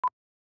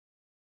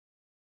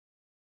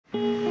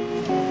Champion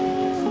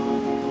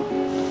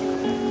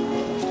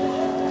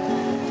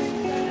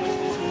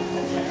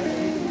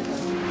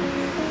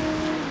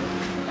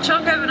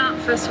Pavement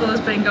Art Festival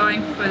has been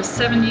going for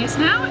 7 years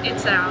now.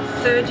 It's our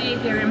 3rd year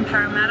here in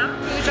Parramatta.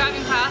 We were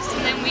driving past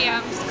and then we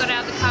just got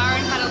out of the car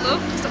and had a look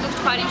because it looked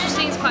quite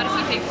interesting. There's quite a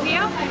few people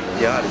here.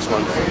 The art is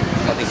wonderful.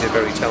 I think they're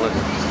very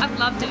talented. I've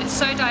loved it. It's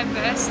so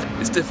diverse.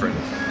 It's different.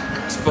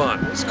 It's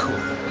fun. It's cool.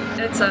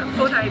 It's a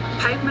 4-day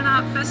pavement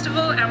art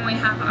festival and we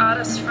have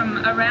artists from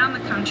around the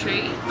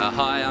country.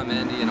 Hi, I'm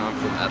Andy and I'm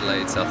from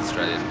Adelaide, South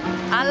Australia.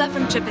 Anna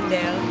from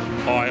Chippendale.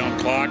 Hi, I'm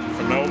Clark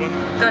from Melbourne.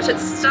 Gosh, it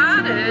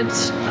started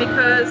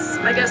because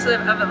I guess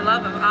of a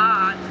love of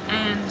art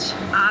and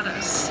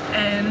artists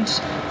and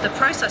the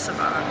process of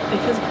art,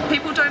 because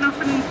people don't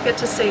often get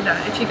to see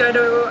that. If you go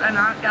to an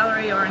art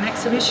gallery or an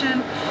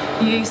exhibition,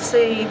 you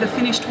see the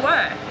finished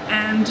work,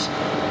 and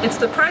it's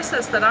the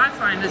process that I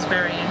find is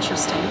very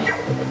interesting.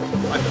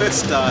 I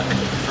first start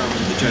from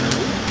the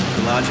general,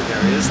 the larger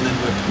areas, and then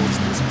work towards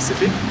the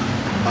specific.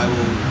 I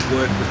will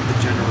work with the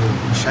general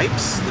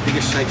shapes, the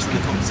biggest shapes in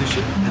the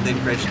composition, and then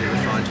gradually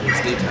refine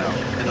towards detail.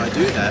 And I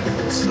do that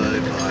also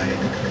by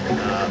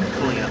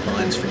pulling out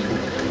lines from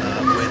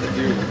where the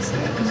virulence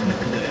is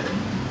there.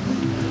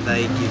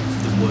 They give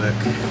the work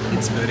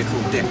its vertical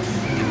depth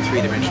in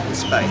three-dimensional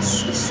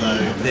space, so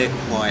they're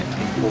quite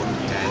important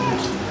and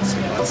so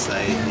I'd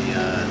say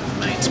the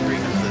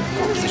mainspring of the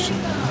composition.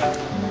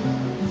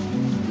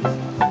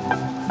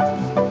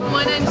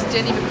 My name's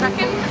Jenny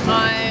McCracken.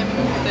 I'm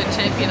the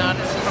Champion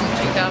Artist from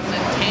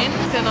 2010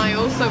 and I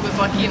also was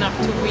lucky enough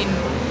to win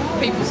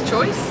People's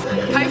Choice.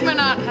 Pavement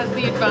art has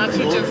the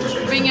advantage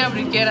of being able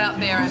to get out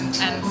there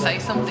and say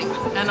something,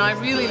 and I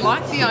really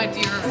like the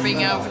idea of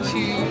being able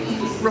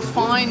to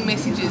refine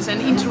messages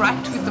and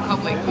interact with the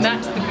public.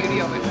 That's the beauty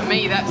of it. For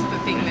me, that's the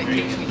thing that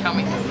keeps me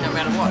coming no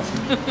matter what.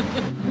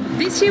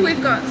 This year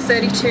we've got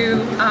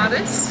 32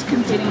 artists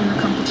competing in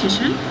the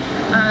competition.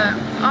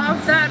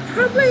 Of that,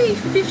 probably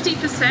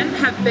 50%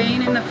 have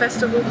been in the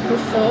festival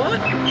before.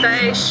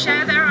 They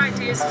share their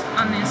ideas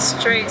on the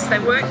streets, they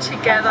work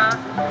together,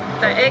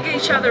 they egg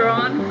each other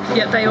on,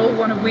 yet they all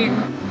want to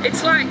win.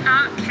 It's like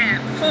art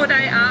camp,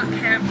 4-day art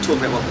camp. Talk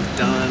about what we've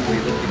done, we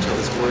look at each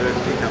other's work,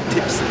 pick up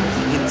tips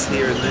and hints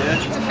here and there.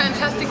 It's a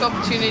fantastic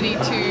opportunity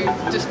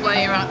to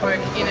display your artwork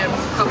in a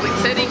public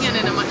setting and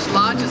in a much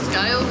larger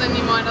scale than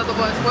you might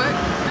otherwise work.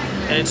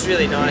 And it's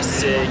really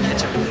nice to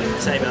catch up with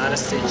the same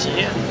artists each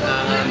year,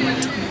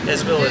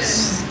 as well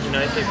as, you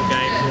know, people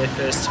going for their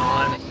first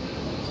time.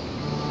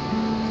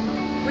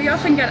 We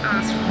often get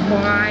asked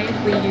why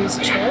we use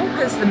chalk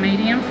as the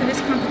medium for this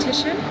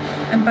competition,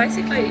 and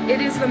basically it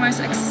is the most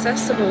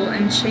accessible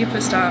and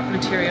cheapest art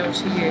material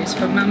to use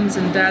for mums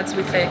and dads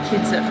with their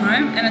kids at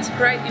home, and it's a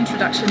great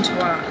introduction to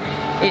art.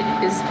 It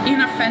is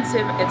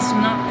inoffensive, it's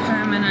not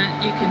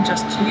permanent, you can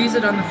just use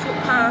it on the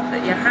footpath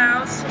at your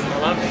house. I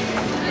love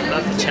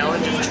the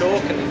challenge of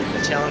chalk and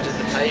the challenge of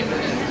the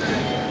pavement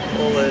and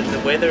all the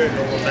weather and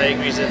all the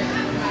vagaries of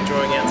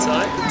drawing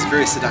outside. It's a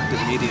very seductive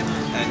medium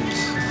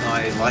and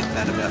I like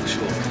that about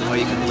chalk. The way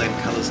you can blend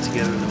colours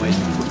together and the way you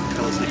can put the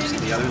colours next to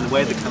the other and the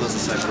way the colours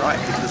are so bright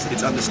because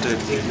it's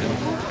undisturbed pigment.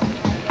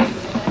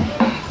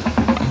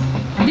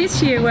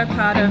 This year we're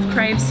part of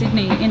Crave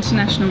Sydney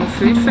International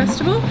Food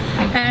Festival,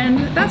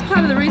 and that's part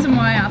of the reason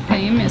why our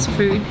theme is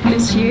food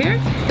this year.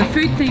 The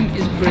food theme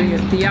is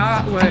brilliant. The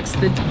artworks,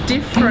 the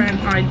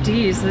different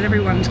ideas that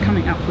everyone's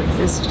coming up with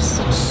is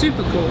just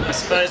super cool. I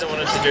suppose I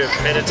wanted to do a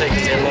competitor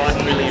because their life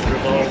really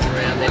revolves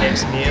around their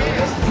next meal.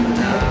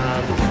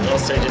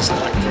 Also just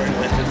like drawing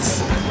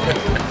methods.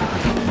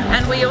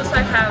 And we also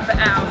have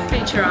our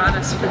feature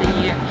artists for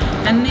the year.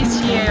 And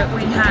this year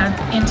we have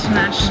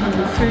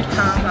international food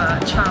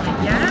carver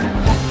Charlie Yam.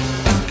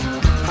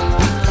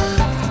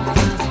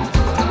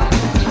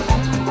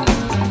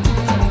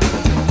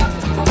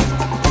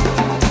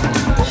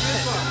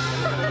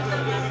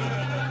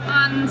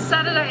 On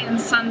Saturday and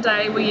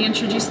Sunday we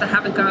introduce the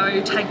Have a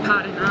Go, Take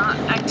Part in Art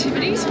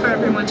activities for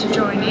everyone to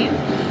join in.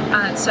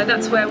 So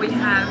that's where we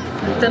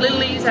have the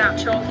Lilies out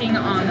chalking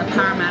on the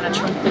Parramatta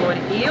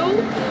chalkboard eel,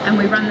 and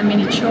we run the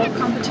mini chalk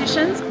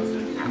competitions.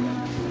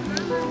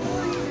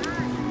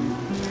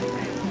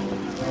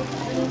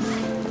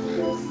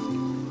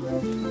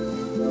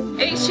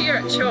 Each year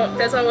at Chalk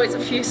there's always a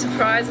few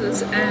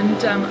surprises,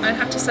 and I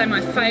have to say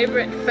my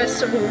favourite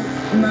festival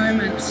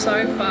moment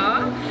so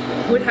far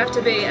would have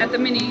to be at the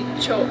mini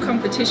chalk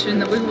competition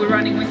that we were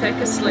running with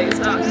Eckersley's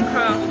Art and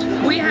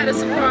Craft. We had a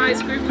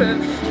surprise group of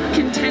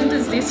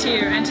contenders this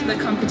year enter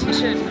the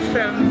competition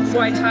from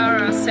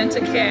Waitara Centre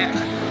Care.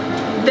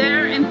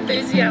 Their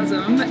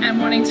enthusiasm and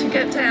wanting to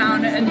get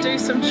down and do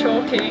some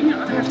chalking,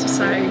 I have to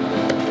say,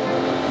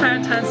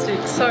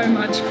 fantastic, so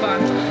much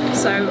fun.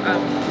 So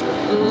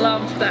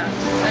loved that.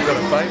 You've got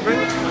a favourite?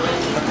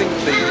 I think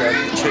the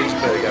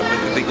cheeseburger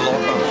with the big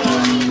lock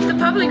on.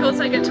 The public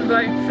also get to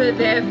vote for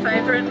their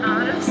favourite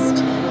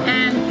artist,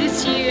 and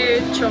this year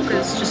Chalk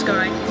is just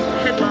going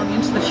headlong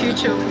into the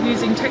future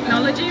using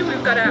technology.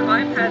 We've got our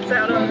iPads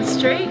out on the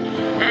street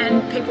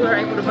and people are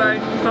able to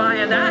vote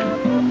via that.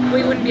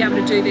 we wouldn't be able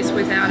to do this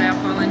without our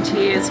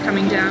volunteers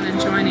coming down and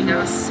joining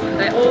us.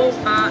 They're all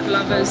art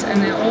lovers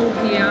and they're all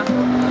here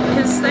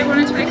because they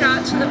want to take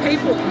art to the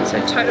people.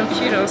 So total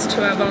kudos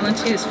to our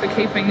volunteers for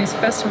keeping this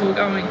festival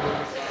going.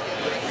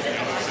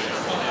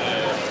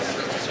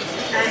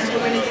 And the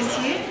winner this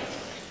year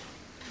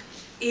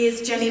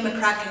is Jenny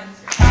McCracken.